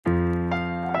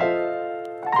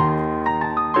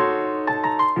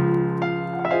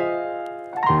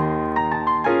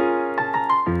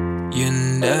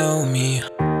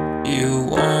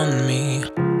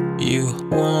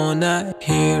I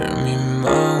hear me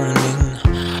moaning.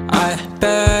 I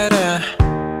better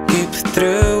keep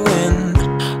throwing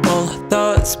all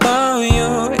thoughts about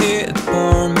you, it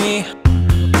bore me.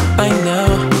 I know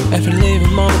every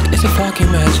living moment is a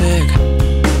fucking magic.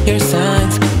 Your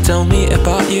signs tell me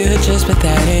about you, just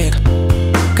pathetic.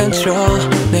 Control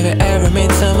never ever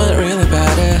made someone really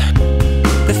better.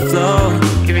 The flow,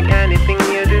 giving anything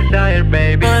you desire,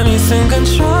 baby. I'm losing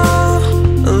control,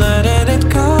 letting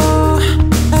it go.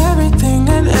 Everything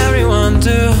and everyone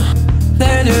do,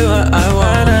 they do what I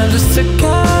want. I'm just a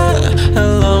cat,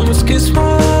 alone with kiss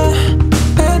more.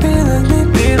 Baby,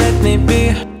 let me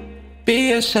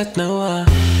be a Chatte Noire.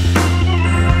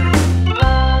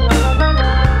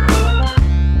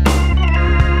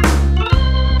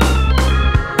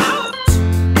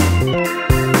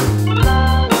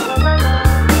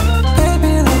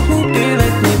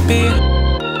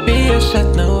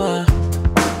 Chatte Noire.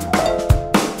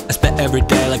 I spent every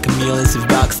day like a millions of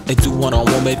bucks. I do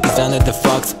one-on-one babe cause I'm not the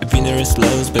fox. Winner is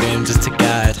lows but I'm just a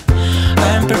guide. I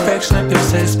am perfection, I pure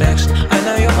satisfaction. I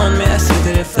know you on me, I see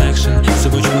the reflection. So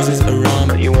which roses are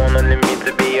wrong? You wanted me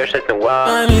to be your Chatte Noire.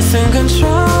 I'm losing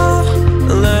control,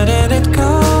 letting it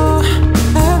go.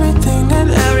 Everything and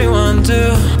everyone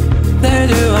do, they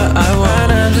do what I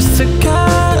want. I'm just a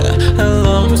cat,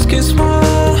 alone with kiss more.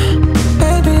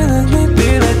 Baby, let me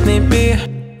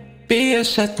be a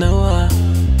Chatte Noire.